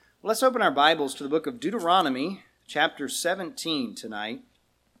Let's open our Bibles to the book of Deuteronomy, chapter 17 tonight.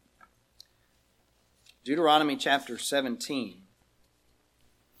 Deuteronomy chapter 17.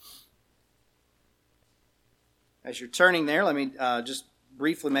 As you're turning there, let me just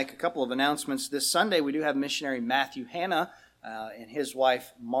briefly make a couple of announcements. This Sunday we do have missionary Matthew Hanna and his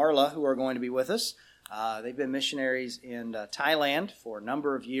wife Marla who are going to be with us. They've been missionaries in Thailand for a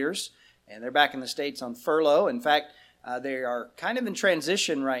number of years, and they're back in the States on furlough. In fact, they are kind of in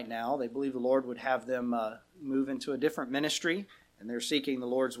transition right now. They believe the Lord would have them move into a different ministry, and they're seeking the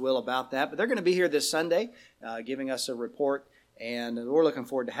Lord's will about that. But they're going to be here this Sunday giving us a report, and we're looking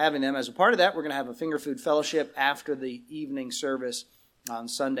forward to having them. As a part of that, we're going to have a finger food fellowship after the evening service on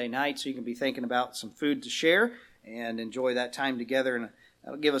Sunday night, so you can be thinking about some food to share and enjoy that time together. And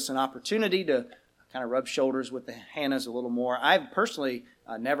that'll give us an opportunity to kind of rub shoulders with the Hannahs a little more. I've personally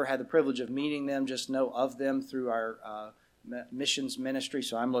never had the privilege of meeting them, just know of them through our missions ministry,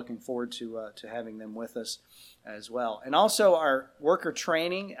 so I'm looking forward to having them with us as well. And also our worker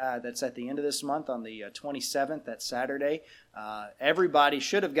training that's at the end of this month on the 27th, that Saturday. Everybody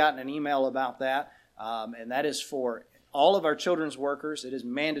should have gotten an email about that, and that is for all of our children's workers. It is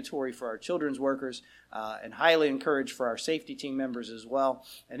mandatory for our children's workers and highly encouraged for our safety team members as well.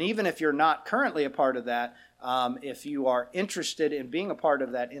 And even if you're not currently a part of that, if you are interested in being a part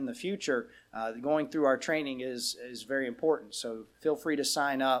of that in the future, going through our training is very important. So feel free to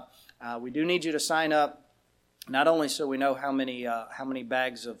sign up. We do need you to sign up, not only so we know how many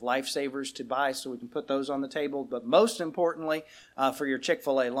bags of lifesavers to buy so we can put those on the table, but most importantly, for your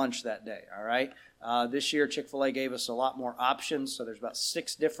Chick-fil-A lunch that day, all right? This year, Chick-fil-A gave us a lot more options, so there's about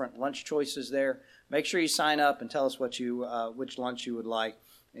 6 different lunch choices there. Make sure you sign up and tell us which lunch you would like,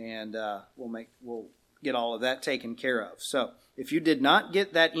 and we'll get all of that taken care of. So if you did not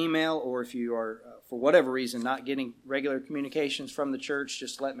get that email, or if you are, for whatever reason, not getting regular communications from the church,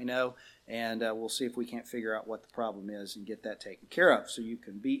 just let me know, and we'll see if we can't figure out what the problem is and get that taken care of so you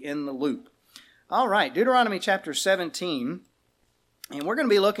can be in the loop. All right, Deuteronomy chapter 17. And we're going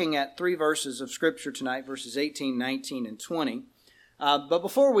to be looking at 3 verses of Scripture tonight, verses 18, 19, and 20. But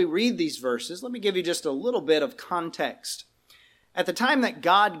before we read these verses, let me give you just a little bit of context. At the time that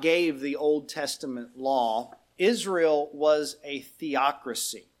God gave the Old Testament law, Israel was a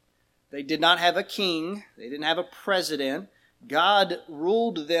theocracy. They did not have a king. They didn't have a president. God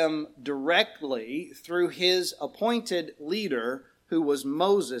ruled them directly through his appointed leader, who was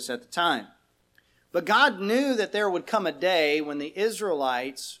Moses at the time. But God knew that there would come a day when the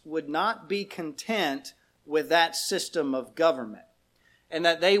Israelites would not be content with that system of government, and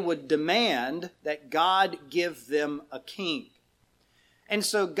that they would demand that God give them a king. And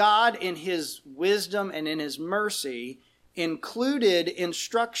so God, in his wisdom and in his mercy, included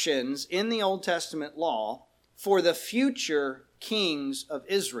instructions in the Old Testament law for the future kings of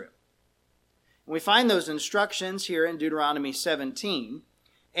Israel. And we find those instructions here in Deuteronomy 17.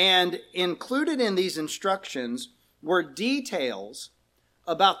 And included in these instructions were details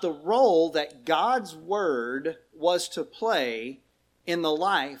about the role that God's word was to play in the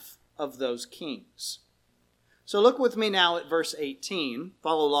life of those kings. So look with me now at verse 18.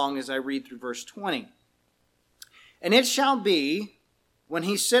 Follow along as I read through verse 20. And it shall be, when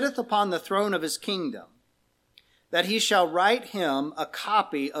he sitteth upon the throne of his kingdom, that he shall write him a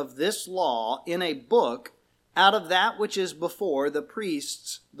copy of this law in a book out of that which is before the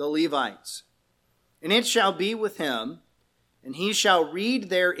priests, the Levites. And it shall be with him, and he shall read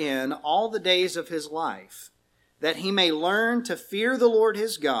therein all the days of his life, that he may learn to fear the Lord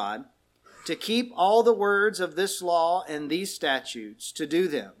his God, to keep all the words of this law and these statutes, to do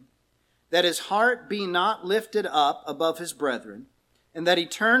them, that his heart be not lifted up above his brethren, and that he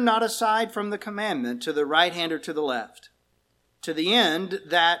turn not aside from the commandment to the right hand or to the left, to the end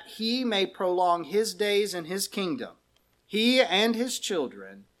that he may prolong his days in his kingdom, he and his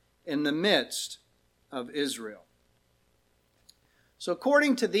children, in the midst of Israel. So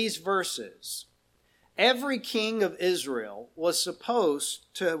according to these verses, every king of Israel was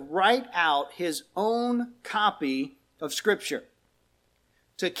supposed to write out his own copy of Scripture,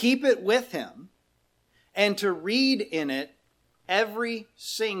 to keep it with him, and to read in it every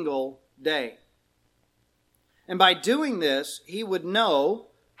single day. And by doing this, he would know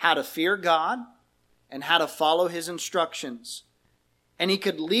how to fear God and how to follow his instructions. And he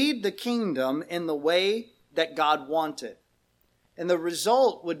could lead the kingdom in the way that God wanted. And the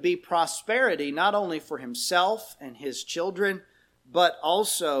result would be prosperity, not only for himself and his children, but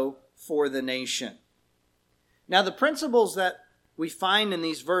also for the nation. Now, the principles that we find in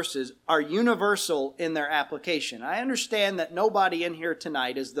these verses are universal in their application. I understand that nobody in here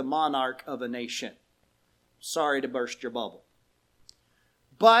tonight is the monarch of a nation. Sorry to burst your bubble.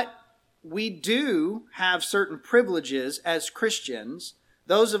 But we do have certain privileges as Christians.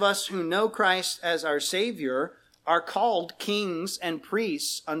 Those of us who know Christ as our Savior are called kings and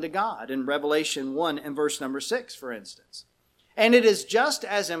priests unto God in Revelation 1 and verse number 6, for instance. And it is just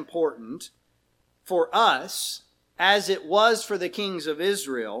as important for us as it was for the kings of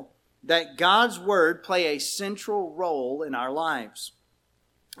Israel that God's Word play a central role in our lives.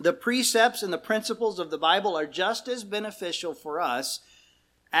 The precepts and the principles of the Bible are just as beneficial for us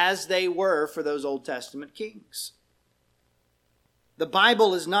as they were for those Old Testament kings. The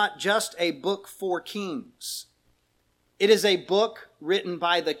Bible is not just a book for kings. It is a book written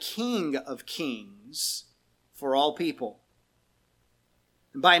by the King of Kings for all people.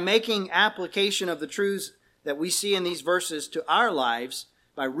 By making application of the truths that we see in these verses to our lives,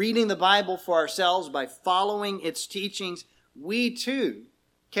 by reading the Bible for ourselves, by following its teachings, we too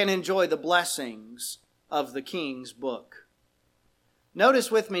can enjoy the blessings of the King's book.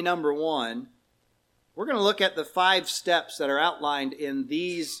 Notice with me, number 1, we're going to look at the 5 steps that are outlined in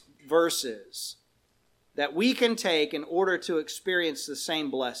these verses that we can take in order to experience the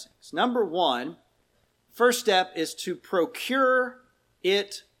same blessings. Number 1, first step is to procure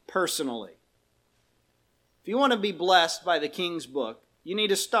it personally. If you want to be blessed by the King's book, you need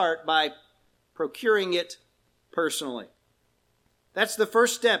to start by procuring it personally. That's the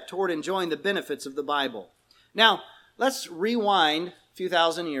first step toward enjoying the benefits of the Bible. Now, let's rewind a few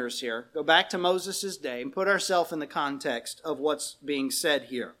thousand years here, go back to Moses' day, and put ourselves in the context of what's being said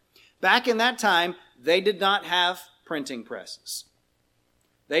here. Back in that time, they did not have printing presses.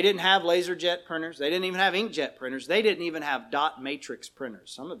 They didn't have laser jet printers. They didn't even have inkjet printers. They didn't even have dot matrix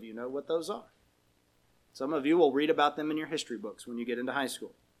printers. Some of you know what those are. Some of you will read about them in your history books when you get into high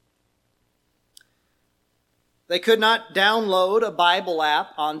school. They could not download a Bible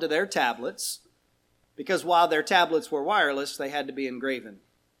app onto their tablets because while their tablets were wireless, they had to be engraven.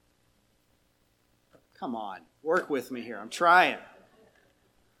 Come on, work with me here. I'm trying.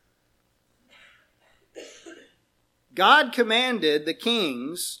 God commanded the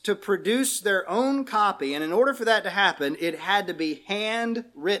kings to produce their own copy, and in order for that to happen, it had to be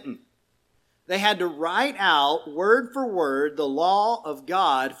handwritten. They had to write out, word for word, the law of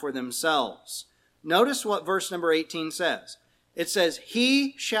God for themselves. Notice what verse number 18 says. It says,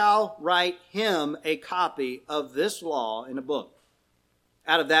 "He shall write him a copy of this law in a book,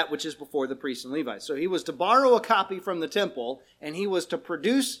 out of that which is before the priests and Levites." So he was to borrow a copy from the temple, and he was to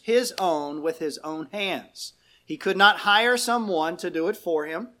produce his own with his own hands. He could not hire someone to do it for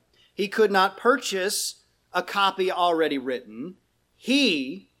him. He could not purchase a copy already written.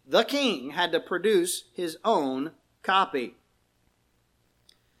 He, the king, had to produce his own copy.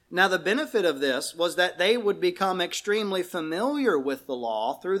 Now, the benefit of this was that they would become extremely familiar with the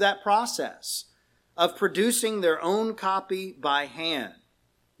law through that process of producing their own copy by hand.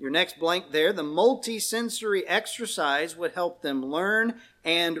 Your next blank there, the multi-sensory exercise would help them learn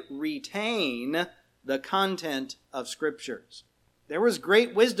and retain the content of Scriptures. There was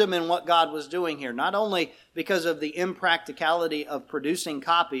great wisdom in what God was doing here, not only because of the impracticality of producing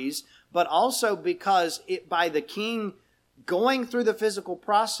copies, but also because by the king going through the physical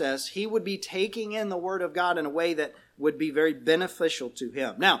process, he would be taking in the Word of God in a way that would be very beneficial to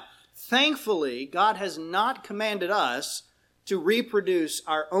him. Now, thankfully, God has not commanded us to reproduce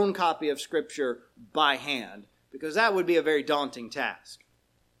our own copy of Scripture by hand, because that would be a very daunting task.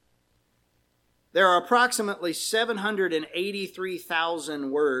 There are approximately 783,000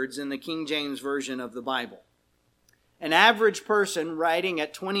 words in the King James Version of the Bible. An average person writing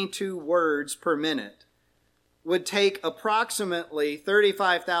at 22 words per minute would take approximately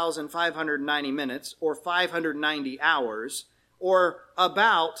 35,590 minutes, or 590 hours, or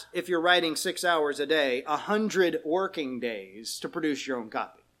about, if you're writing 6 hours a day, 100 working days to produce your own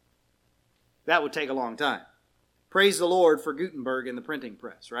copy. That would take a long time. Praise the Lord for Gutenberg and the printing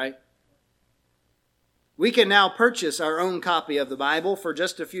press, right? We can now purchase our own copy of the Bible for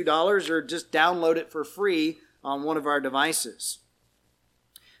just a few dollars or just download it for free on one of our devices.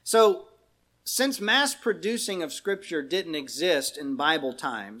 So, since mass producing of Scripture didn't exist in Bible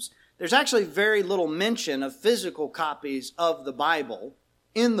times, there's actually very little mention of physical copies of the Bible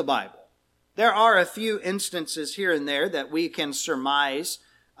in the Bible. There are a few instances here and there that we can surmise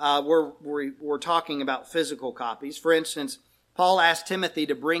where we're talking about physical copies. For instance, Paul asked Timothy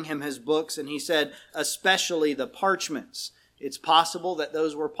to bring him his books, and he said, especially the parchments. It's possible that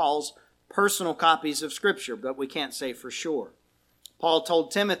those were Paul's personal copies of Scripture, but we can't say for sure. Paul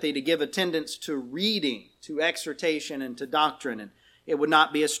told Timothy to give attendance to reading, to exhortation, and to doctrine, and it would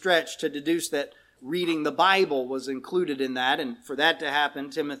not be a stretch to deduce that reading the Bible was included in that, and for that to happen,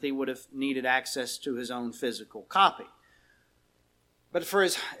 Timothy would have needed access to his own physical copy. But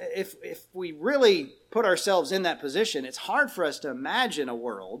if we really put ourselves in that position, it's hard for us to imagine a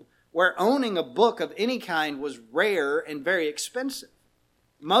world where owning a book of any kind was rare and very expensive.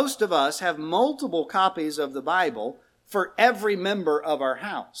 Most of us have multiple copies of the Bible for every member of our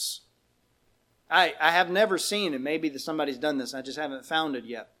house. I have never seen, and maybe somebody's done this, I just haven't found it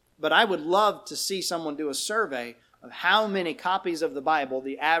yet, but I would love to see someone do a survey of how many copies of the Bible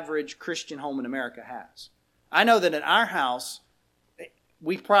the average Christian home in America has. I know that in our house,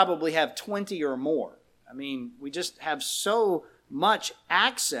 we probably have 20 or more. I mean, we just have so much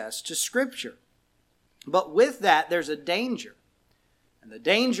access to Scripture. But with that, there's a danger. And the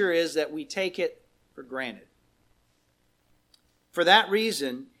danger is that we take it for granted. For that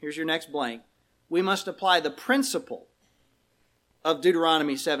reason, here's your next blank, we must apply the principle of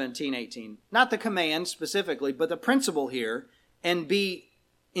Deuteronomy 17:18. Not the command specifically, but the principle here, and be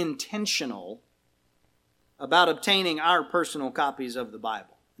intentional about obtaining our personal copies of the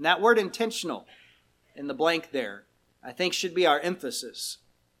Bible. And that word intentional in the blank there, I think should be our emphasis.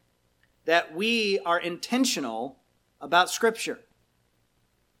 That we are intentional about Scripture.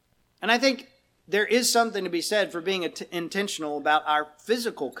 And I think there is something to be said for being intentional about our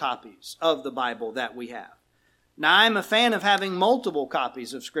physical copies of the Bible that we have. Now, I'm a fan of having multiple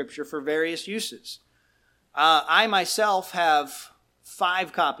copies of Scripture for various uses. I myself have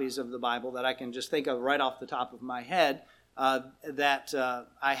 5 copies of the Bible that I can just think of right off the top of my head that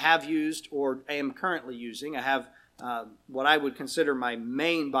I have used or am currently using. I have what I would consider my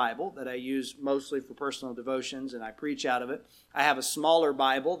main Bible that I use mostly for personal devotions, and I preach out of it. I have a smaller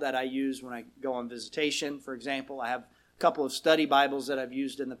Bible that I use when I go on visitation, for example. I have a couple of study Bibles that I've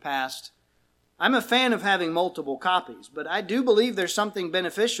used in the past. I'm a fan of having multiple copies, but I do believe there's something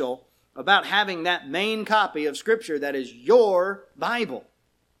beneficial about having that main copy of Scripture that is your Bible.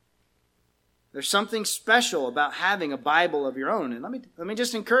 There's something special about having a Bible of your own. And let me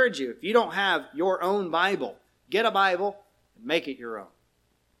just encourage you, if you don't have your own Bible, get a Bible and make it your own.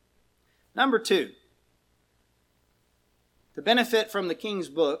 Number 2, to benefit from the King's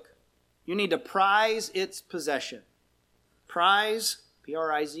Book, you need to prize its possession. Prize,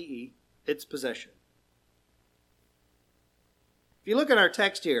 P-R-I-Z-E, its possession. If you look at our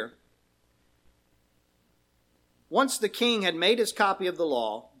text here, once the king had made his copy of the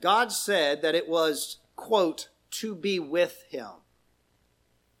law, God said that it was, quote, to be with him.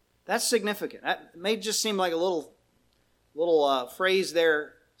 That's significant. That may just seem like a little phrase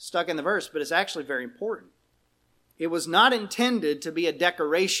there stuck in the verse, but it's actually very important. It was not intended to be a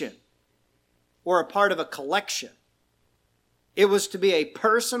decoration or a part of a collection. It was to be a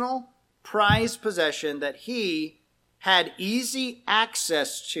personal, prized possession that he had easy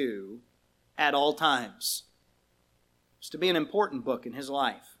access to at all times. It's to be an important book in his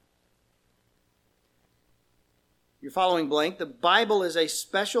life. You're following blank. The Bible is a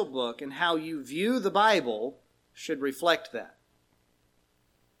special book, and how you view the Bible should reflect that.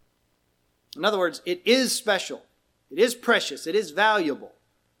 In other words, it is special. It is precious. It is valuable.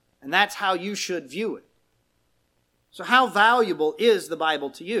 And that's how you should view it. So how valuable is the Bible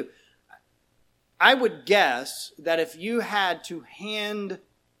to you? I would guess that if you had to hand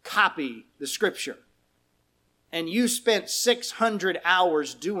copy the Scripture and you spent 600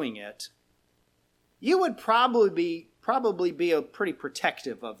 hours doing it, you would probably be a pretty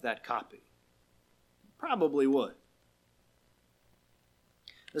protective of that copy. Probably would.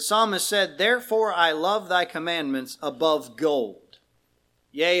 The psalmist said, "Therefore I love thy commandments above gold,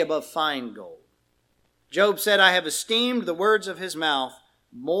 yea, above fine gold." Job said, "I have esteemed the words of his mouth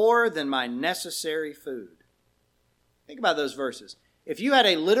more than my necessary food." Think about those verses. If you had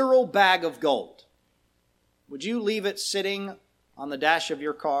a literal bag of gold, would you leave it sitting on the dash of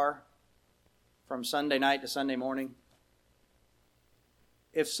your car from Sunday night to Sunday morning?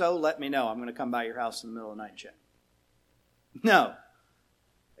 If so, let me know. I'm going to come by your house in the middle of the night and check. No.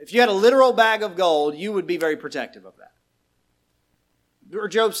 If you had a literal bag of gold, you would be very protective of that. Or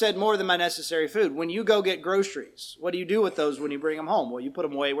Job said, more than my necessary food. When you go get groceries, what do you do with those when you bring them home? Well, you put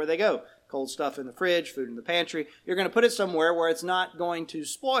them away where they go. Cold stuff in the fridge, food in the pantry. You're going to put it somewhere where it's not going to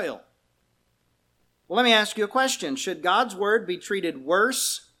spoil. Well, let me ask you a question. Should God's word be treated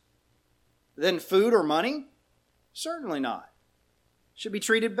worse than food or money? Certainly not. It should be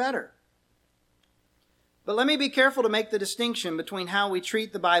treated better. But let me be careful to make the distinction between how we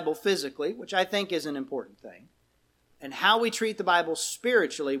treat the Bible physically, which I think is an important thing, and how we treat the Bible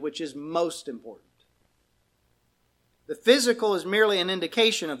spiritually, which is most important. The physical is merely an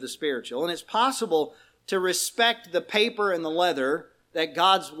indication of the spiritual, and it's possible to respect the paper and the leather that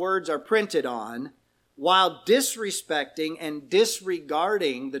God's words are printed on while disrespecting and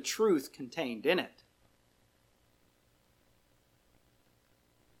disregarding the truth contained in it.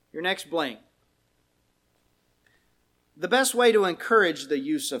 Your next blank. The best way to encourage the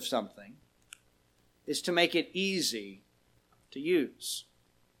use of something is to make it easy to use.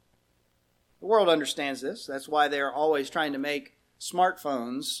 The world understands this. That's why they're always trying to make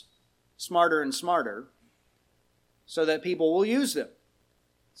smartphones smarter and smarter so that people will use them.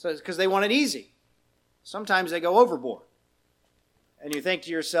 So it's because they want it easy. Sometimes they go overboard. And you think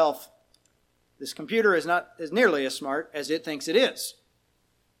to yourself, this computer is not as nearly as smart as it thinks it is.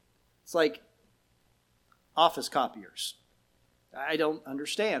 It's like office copiers. I don't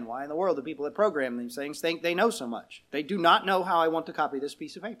understand why in the world the people that program these things think they know so much. They do not know how I want to copy this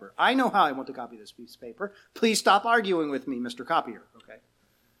piece of paper. I know how I want to copy this piece of paper. Please stop arguing with me, Mr. Copier. Okay.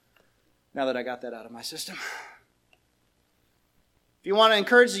 Now that I got that out of my system. If you want to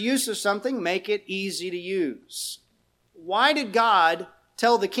encourage the use of something, make it easy to use. Why did God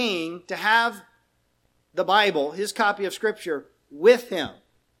tell the king to have the Bible, his copy of Scripture, with him?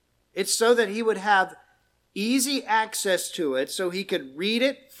 It's so that he would have easy access to it, so he could read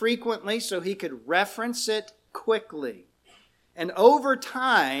it frequently, so he could reference it quickly. And over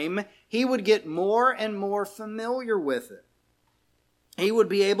time, he would get more and more familiar with it. He would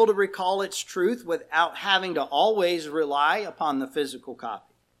be able to recall its truth without having to always rely upon the physical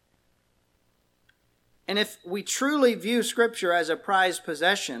copy. And if we truly view Scripture as a prized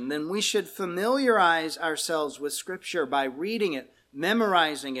possession, then we should familiarize ourselves with Scripture by reading it,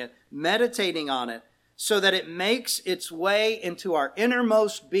 memorizing it, meditating on it, so that it makes its way into our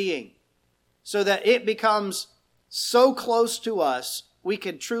innermost being, so that it becomes so close to us, we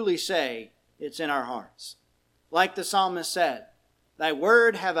can truly say it's in our hearts. Like the psalmist said, "Thy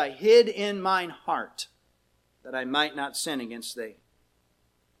word have I hid in mine heart, that I might not sin against thee."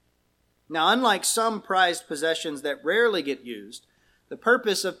 Now, unlike some prized possessions that rarely get used, the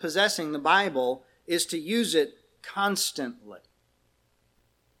purpose of possessing the Bible is to use it constantly.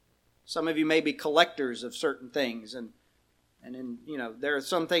 Some of you may be collectors of certain things, and there are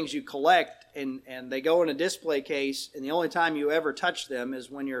some things you collect, and they go in a display case, and the only time you ever touch them is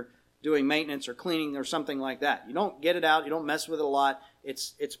when you're doing maintenance or cleaning or something like that. You don't get it out, you don't mess with it a lot.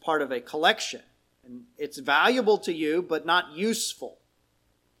 It's part of a collection, and it's valuable to you, but not useful.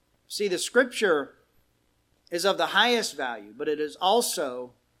 See, the Scripture is of the highest value, but it is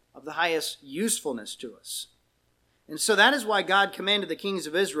also of the highest usefulness to us. And so that is why God commanded the kings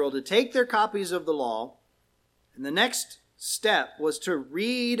of Israel to take their copies of the law, and the next step was to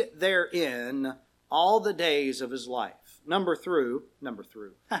read therein all the days of his life. Number three.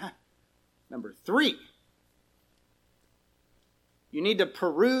 You need to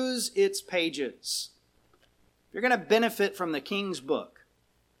peruse its pages. If you're going to benefit from the king's book,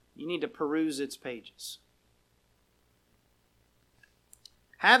 you need to peruse its pages.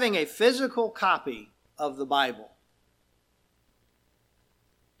 Having a physical copy of the Bible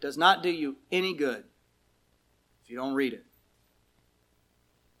does not do you any good if you don't read it.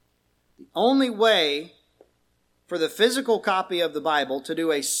 The only way for the physical copy of the Bible to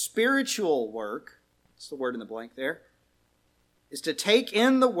do a spiritual work, that's the word in the blank there, is to take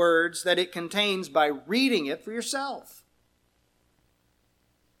in the words that it contains by reading it for yourself.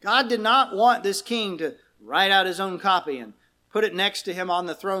 God did not want this king to write out his own copy and put it next to him on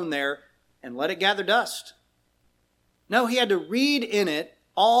the throne there and let it gather dust. No, he had to read in it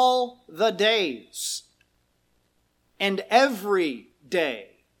all the days and every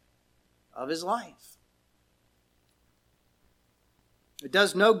day of his life. It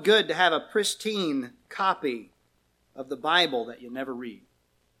does no good to have a pristine copy of the Bible that you never read.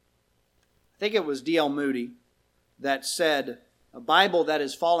 I think it was D.L. Moody that said, "A Bible that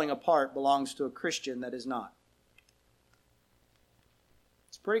is falling apart belongs to a Christian that is not."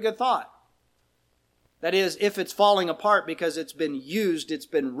 It's a pretty good thought. That is, if it's falling apart because it's been used, it's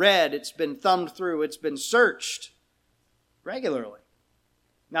been read, it's been thumbed through, it's been searched regularly.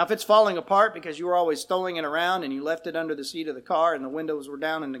 Now, if it's falling apart because you were always throwing it around and you left it under the seat of the car and the windows were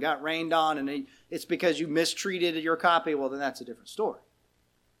down and it got rained on and it's because you mistreated your copy, well, then that's a different story.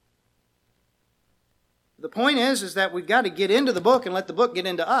 The point is that we've got to get into the book and let the book get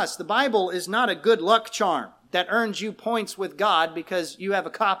into us. The Bible is not a good luck charm that earns you points with God because you have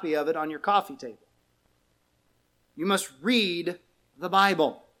a copy of it on your coffee table. You must read the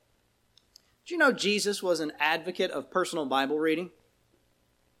Bible. Did you know Jesus was an advocate of personal Bible reading?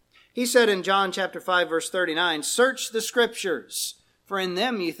 He said in John chapter 5, verse 39, "Search the Scriptures, for in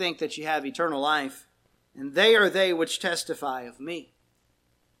them you think that you have eternal life, and they are they which testify of me."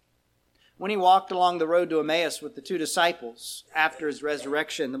 When he walked along the road to Emmaus with the two disciples after his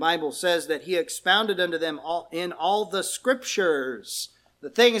resurrection, the Bible says that he expounded unto them in all the Scriptures the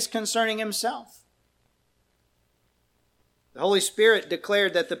things concerning himself. The Holy Spirit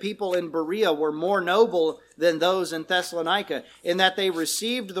declared that the people in Berea were more noble than those in Thessalonica, in that they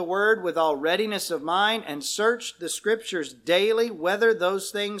received the word with all readiness of mind and searched the Scriptures daily whether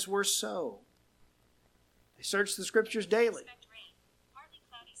those things were so. They searched the Scriptures daily.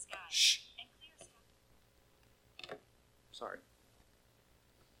 Shh. Sorry.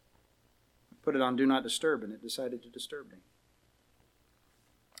 Put it on Do Not Disturb, and it decided to disturb me.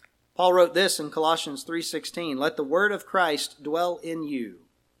 Paul wrote this in Colossians 3:16, "Let the word of Christ dwell in you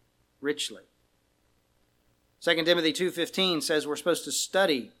richly." 2 Timothy 2:15 says we're supposed to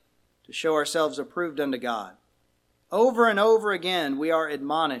study to show ourselves approved unto God. Over and over again, we are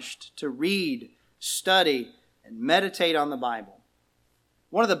admonished to read, study, and meditate on the Bible.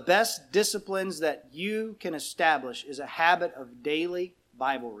 One of the best disciplines that you can establish is a habit of daily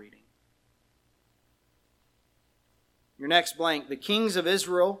Bible reading. Your next blank, the kings of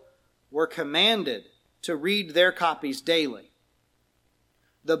Israel were commanded to read their copies daily.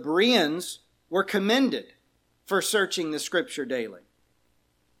 The Bereans were commended for searching the Scripture daily.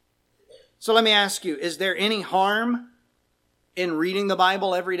 So let me ask you, is there any harm in reading the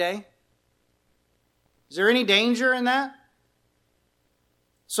Bible every day? Is there any danger in that?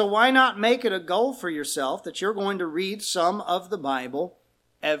 So why not make it a goal for yourself that you're going to read some of the Bible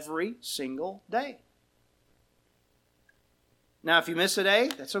every single day? Now, if you miss a day,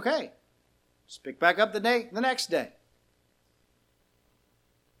 that's okay. Just pick back up the next day.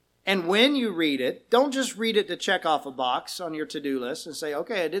 And when you read it, don't just read it to check off a box on your to-do list and say,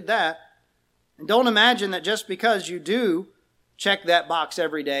 okay, I did that. And don't imagine that just because you do check that box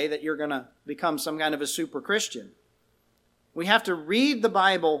every day that you're going to become some kind of a super Christian. We have to read the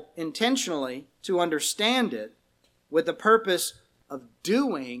Bible intentionally to understand it with the purpose of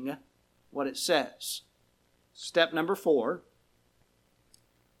doing what it says. Step number 4.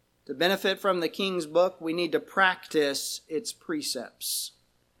 To benefit from the King's book, we need to practice its precepts.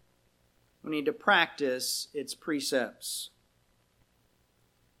 We need to practice its precepts.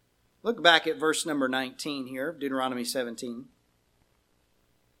 Look back at verse number 19 here of Deuteronomy 17.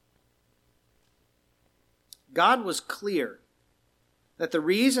 God was clear that the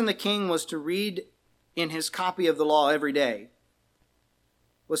reason the king was to read in his copy of the law every day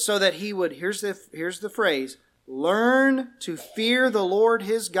was so that he would, here's the phrase, learn to fear the Lord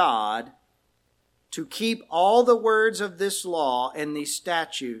his God, to keep all the words of this law and these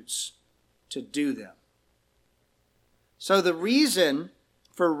statutes, to do them. So the reason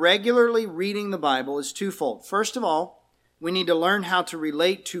for regularly reading the Bible is twofold. First of all, we need to learn how to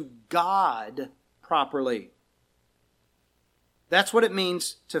relate to God properly. That's what it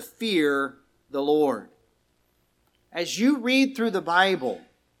means to fear the Lord. As you read through the Bible,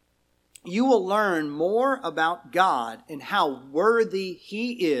 you will learn more about God and how worthy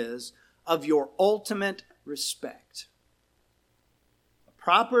He is of your ultimate respect. A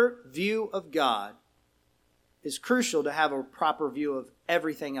proper view of God is crucial to have a proper view of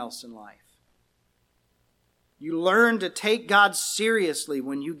everything else in life. You learn to take God seriously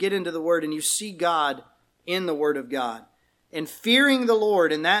when you get into the Word and you see God in the Word of God. And fearing the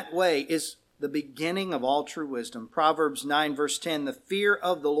Lord in that way is the beginning of all true wisdom. Proverbs 9 verse 10, the fear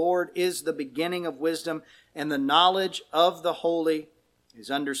of the Lord is the beginning of wisdom, and the knowledge of the holy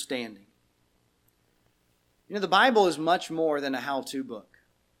is understanding. You know, the Bible is much more than a how-to book.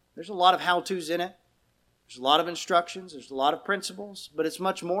 There's a lot of how-tos in it. There's a lot of instructions. There's a lot of principles, but it's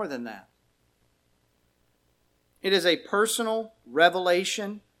much more than that. It is a personal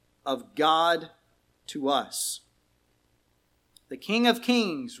revelation of God to us. The King of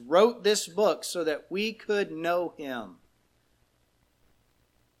Kings wrote this book so that we could know Him.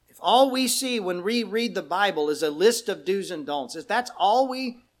 If all we see when we read the Bible is a list of do's and don'ts, if that's all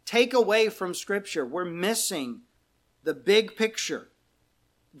we take away from Scripture, we're missing the big picture.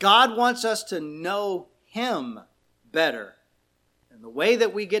 God wants us to know Him better. And the way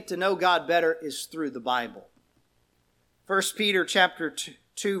that we get to know God better is through the Bible. 1 Peter chapter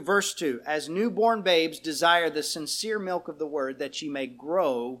 2, verse 2, as newborn babes desire the sincere milk of the word, that ye may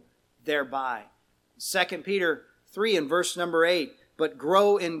grow thereby. 2 Peter 3 and verse number 8, but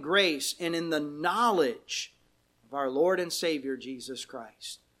grow in grace and in the knowledge of our Lord and Savior Jesus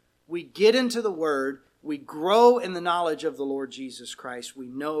Christ. We get into the Word, we grow in the knowledge of the Lord Jesus Christ, we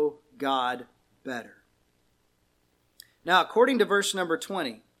know God better. Now, according to verse number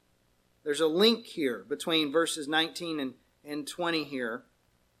 20, there's a link here between verses 19 and 20 here.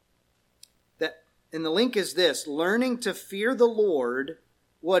 And the link is this: learning to fear the Lord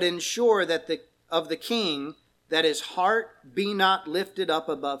would ensure that of the king that his heart be not lifted up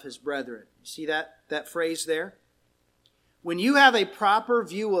above his brethren. You see that phrase there? When you have a proper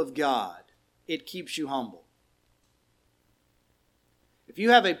view of God, it keeps you humble. If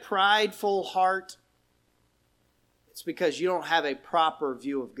you have a prideful heart, it's because you don't have a proper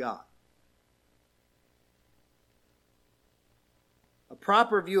view of God. A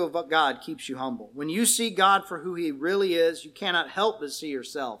proper view of God keeps you humble. When you see God for who He really is, you cannot help but see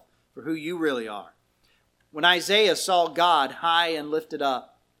yourself for who you really are. When Isaiah saw God high and lifted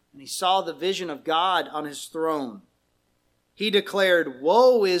up, and he saw the vision of God on His throne, he declared,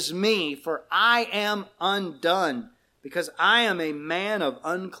 "Woe is me, for I am undone, because I am a man of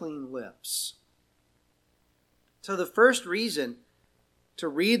unclean lips." So the first reason to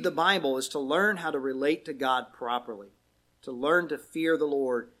read the Bible is to learn how to relate to God properly, to learn to fear the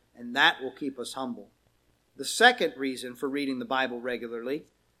Lord, and that will keep us humble. The second reason for reading the Bible regularly,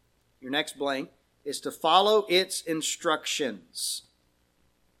 your next blank, is to follow its instructions,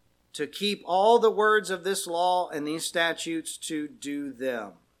 to keep all the words of this law and these statutes, to do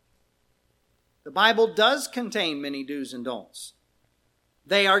them. The Bible does contain many do's and don'ts.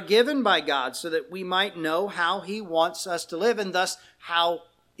 They are given by God so that we might know how He wants us to live, and thus how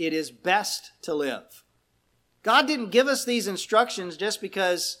it is best to live. God didn't give us these instructions just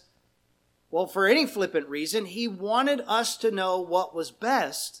because, well, for any flippant reason. He wanted us to know what was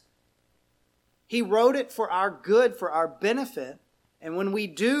best. He wrote it for our good, for our benefit. And when we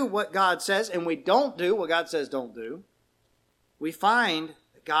do what God says and we don't do what God says don't do, we find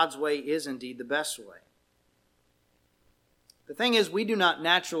that God's way is indeed the best way. The thing is, we do not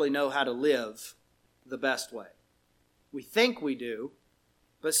naturally know how to live the best way. We think we do,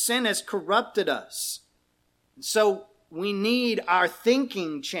 but sin has corrupted us. So we need our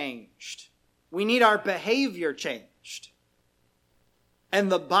thinking changed. We need our behavior changed.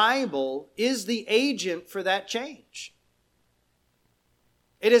 And the Bible is the agent for that change.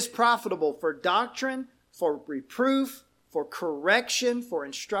 It is profitable for doctrine, for reproof, for correction, for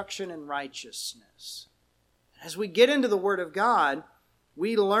instruction in righteousness. As we get into the Word of God,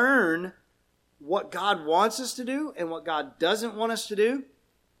 we learn what God wants us to do and what God doesn't want us to do,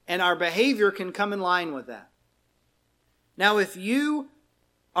 and our behavior can come in line with that. Now, if you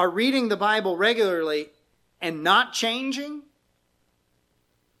are reading the Bible regularly and not changing,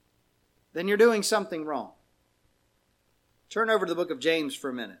 then you're doing something wrong. Turn over to the book of James for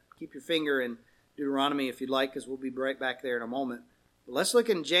a minute. Keep your finger in Deuteronomy if you'd like, because we'll be right back there in a moment. But let's look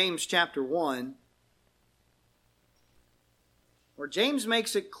in James chapter 1, where James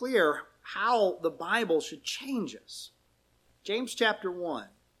makes it clear how the Bible should change us. James chapter 1.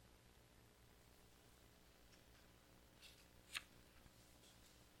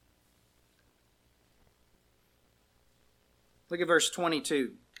 Look at verse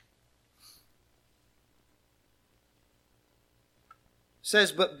 22. It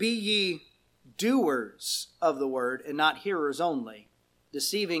says, "But be ye doers of the word, and not hearers only,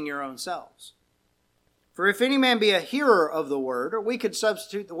 deceiving your own selves. For if any man be a hearer of the word," or we could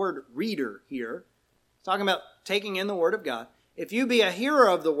substitute the word reader here, talking about taking in the word of God. "If you be a hearer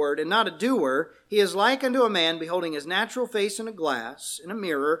of the word and not a doer, he is like unto a man beholding his natural face in a glass, in a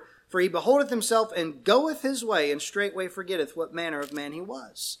mirror. For he beholdeth himself and goeth his way, and straightway forgetteth what manner of man he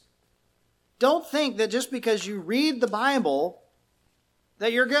was." Don't think that just because you read the Bible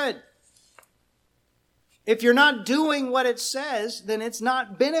that you're good. If you're not doing what it says, then it's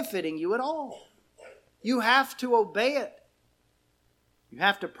not benefiting you at all. You have to obey it. You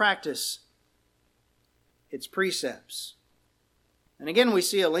have to practice its precepts. And again, we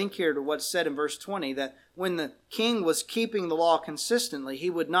see a link here to what's said in verse 20, that when the king was keeping the law consistently,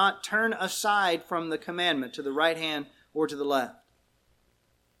 he would not turn aside from the commandment to the right hand or to the left.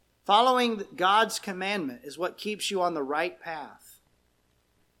 Following God's commandment is what keeps you on the right path.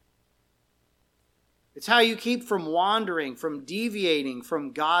 It's how you keep from wandering, from deviating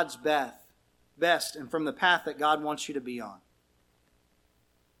from God's best, and from the path that God wants you to be on.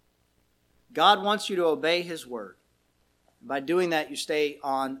 God wants you to obey His word. By doing that, you stay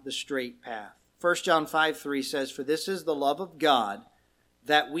on the straight path. 1 John 5:3 says, "For this is the love of God,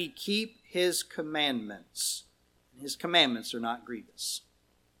 that we keep His commandments. His commandments are not grievous."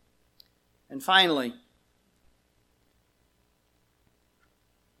 And finally,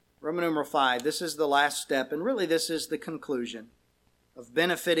 Roman numeral 5, this is the last step, and really this is the conclusion of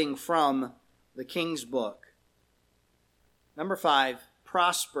benefiting from the King's book. Number 5,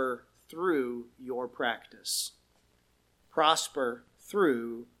 prosper through your practice. Prosper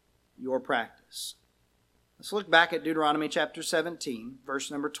through your practice. Let's look back at Deuteronomy chapter 17,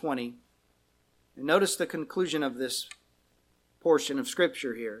 verse number 20. And notice the conclusion of this portion of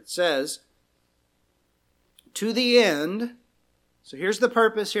Scripture here. It says, "To the end," so here's the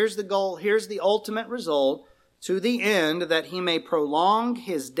purpose, here's the goal, here's the ultimate result, "to the end that he may prolong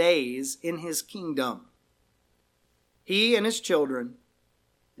his days in his kingdom, he and his children,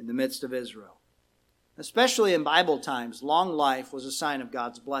 in the midst of Israel. Especially in Bible times, long life was a sign of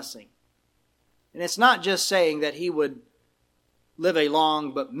God's blessing. And it's not just saying that he would live a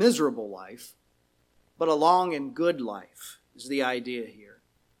long but miserable life, but a long and good life is the idea here.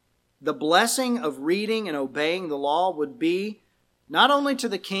 The blessing of reading and obeying the law would be not only to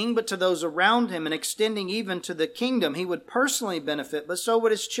the king, but to those around him, and extending even to the kingdom. He would personally benefit, but so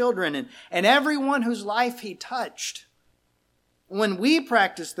would his children and everyone whose life he touched. When we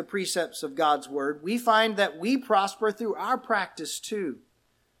practice the precepts of God's word, we find that we prosper through our practice too.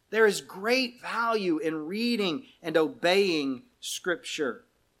 There is great value in reading and obeying Scripture.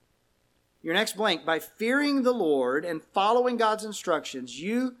 Your next blank, by fearing the Lord and following God's instructions,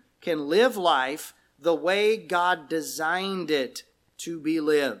 you can live life the way God designed it to be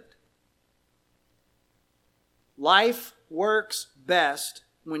lived. Life works best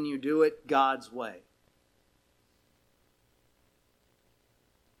when you do it God's way.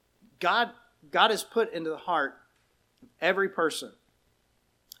 God has put into the heart of every person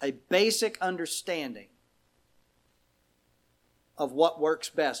a basic understanding of what works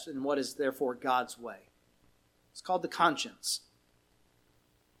best and what is therefore God's way. It's called the conscience.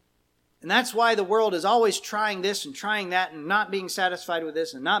 And that's why the world is always trying this and trying that and not being satisfied with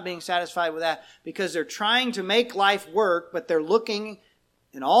this and not being satisfied with that, because they're trying to make life work, but they're looking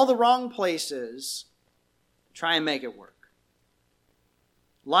in all the wrong places to try and make it work.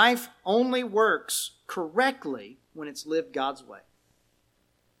 Life only works correctly when it's lived God's way.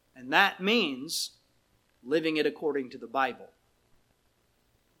 And that means living it according to the Bible.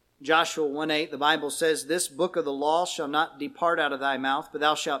 Joshua 1:8, the Bible says, "This book of the law shall not depart out of thy mouth, but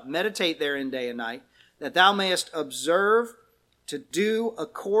thou shalt meditate therein day and night, that thou mayest observe to do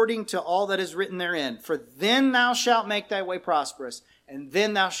according to all that is written therein. For then thou shalt make thy way prosperous, and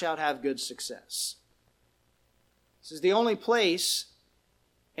then thou shalt have good success." This is the only place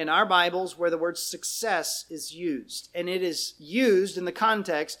in our Bibles where the word success is used. And it is used in the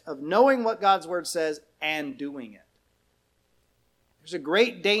context of knowing what God's word says and doing it. There's a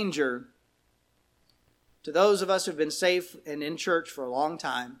great danger to those of us who've been saved and in church for a long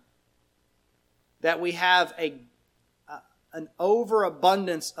time that we have an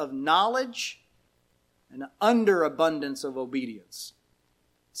overabundance of knowledge and an underabundance of obedience.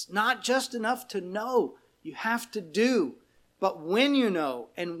 It's not just enough to know. You have to do. But when you know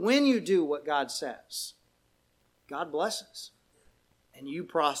and when you do what God says, God blesses and you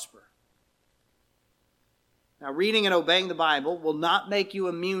prosper. Now, reading and obeying the Bible will not make you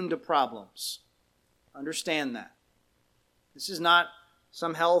immune to problems. Understand that. This is not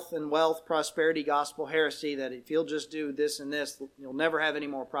some health and wealth prosperity gospel heresy that if you'll just do this and this, you'll never have any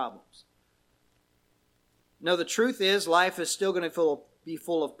more problems. No, the truth is life is still going to be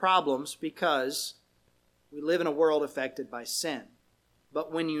full of problems because we live in a world affected by sin.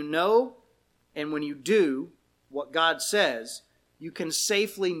 But when you know and when you do what God says, you can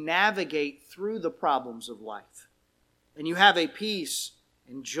safely navigate through the problems of life. And you have a peace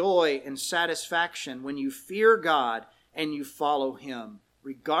and joy and satisfaction when you fear God and you follow Him,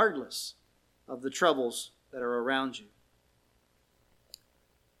 regardless of the troubles that are around you.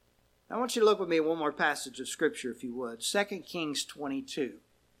 I want you to look with me at one more passage of Scripture, if you would. 2 Kings 22.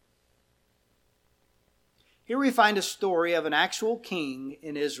 Here we find a story of an actual king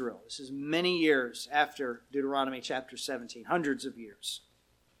in Israel. This is many years after Deuteronomy chapter 17, hundreds of years.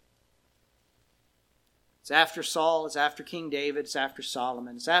 It's after Saul, it's after King David, it's after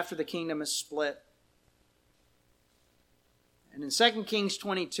Solomon, it's after the kingdom is split. And in 2 Kings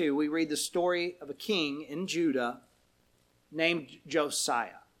 22, we read the story of a king in Judah named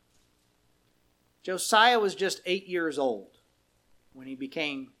Josiah. Josiah was just 8 years old when he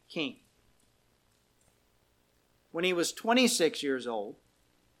became king. When he was 26 years old,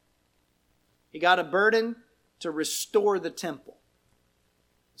 he got a burden to restore the temple.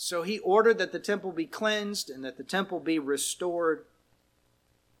 So he ordered that the temple be cleansed and that the temple be restored.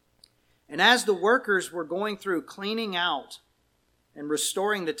 And as the workers were going through cleaning out and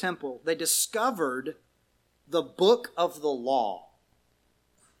restoring the temple, they discovered the book of the law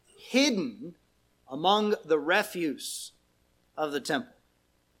hidden among the refuse of the temple.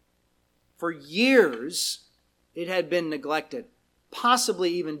 For years, it had been neglected,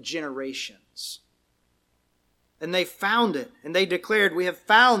 possibly even generations. And they found it, and they declared, "We have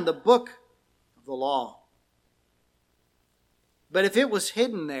found the book of the law." But if it was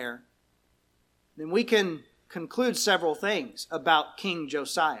hidden there, then we can conclude several things about King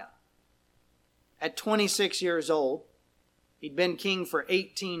Josiah. At 26 years old, he'd been king for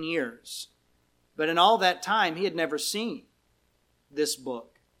 18 years. But in all that time, he had never seen this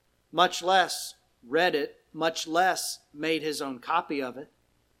book, much less read it, much less made his own copy of it.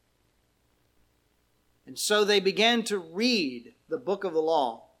 And so they began to read the book of the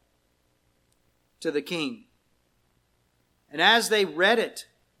law to the king. And as they read it,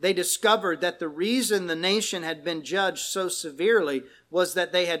 they discovered that the reason the nation had been judged so severely was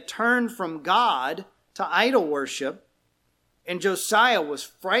that they had turned from God to idol worship. And Josiah was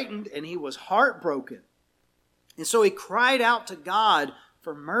frightened and he was heartbroken. And so he cried out to God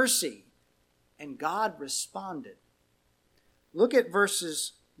for mercy. And God responded. Look at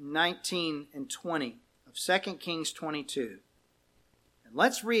verses 19 and 20 of 2 Kings 22. And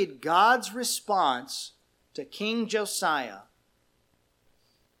let's read God's response to King Josiah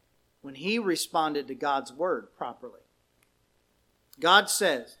when he responded to God's word properly. God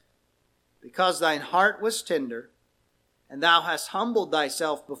says, because thine heart was tender, and thou hast humbled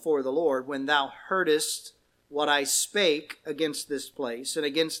thyself before the Lord, when thou heardest what I spake against this place and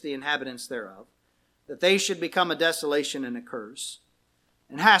against the inhabitants thereof, that they should become a desolation and a curse,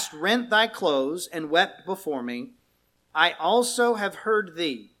 and hast rent thy clothes and wept before me, I also have heard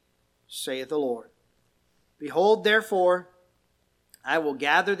thee, saith the Lord. Behold, therefore, I will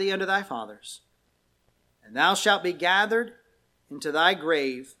gather thee unto thy fathers, and thou shalt be gathered into thy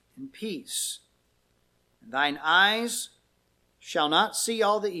grave in peace. And thine eyes shall not see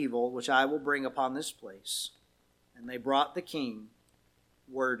all the evil which I will bring upon this place. And they brought the king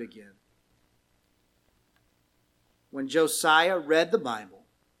word again. When Josiah read the Bible,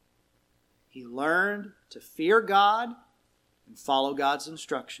 he learned to fear God and follow God's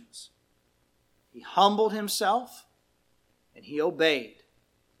instructions. He humbled himself and he obeyed.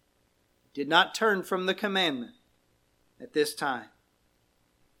 He did not turn from the commandment at this time.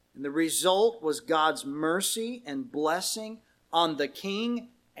 And the result was God's mercy and blessing on the king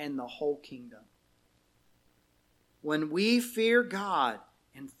and the whole kingdom. When we fear God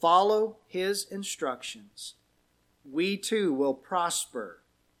and follow His instructions, we too will prosper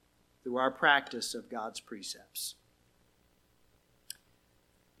through our practice of God's precepts.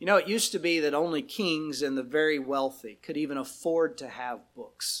 You know, it used to be that only kings and the very wealthy could even afford to have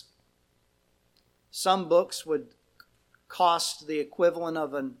books. Some books would cost the equivalent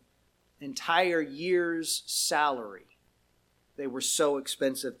of an entire year's salary. They were so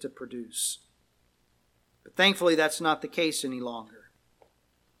expensive to produce. But thankfully, that's not the case any longer.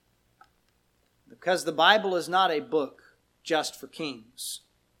 Because the Bible is not a book just for kings.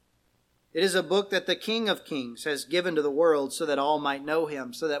 It is a book that the King of Kings has given to the world so that all might know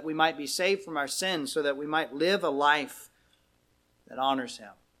Him, so that we might be saved from our sins, so that we might live a life that honors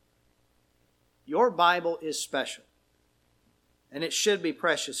Him. Your Bible is special, and it should be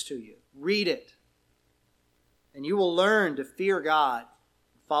precious to you. Read it, and you will learn to fear God,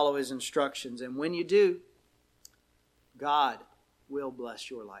 follow His instructions, and when you do, God will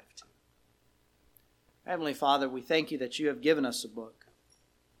bless your life too. Heavenly Father, we thank You that You have given us a book.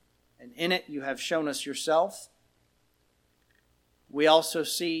 And in it you have shown us Yourself. We also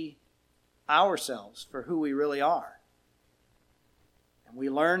see ourselves for who we really are. And we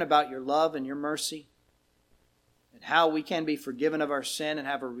learn about Your love and Your mercy and how we can be forgiven of our sin and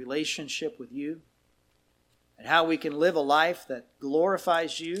have a relationship with You, and how we can live a life that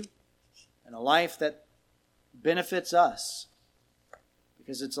glorifies You and a life that benefits us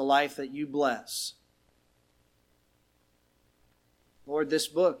because it's a life that You bless. Lord, this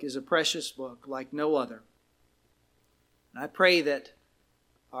book is a precious book like no other. And I pray that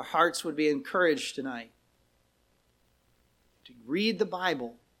our hearts would be encouraged tonight to read the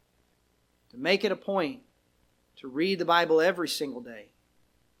Bible, to make it a point to read the Bible every single day,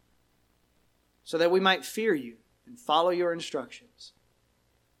 so that we might fear You and follow Your instructions,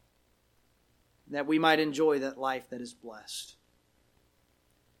 and that we might enjoy that life that is blessed.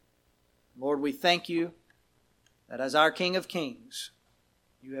 Lord, we thank You that as our King of Kings,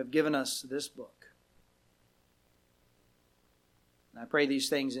 You have given us this book. And I pray these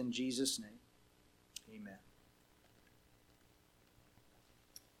things in Jesus' name.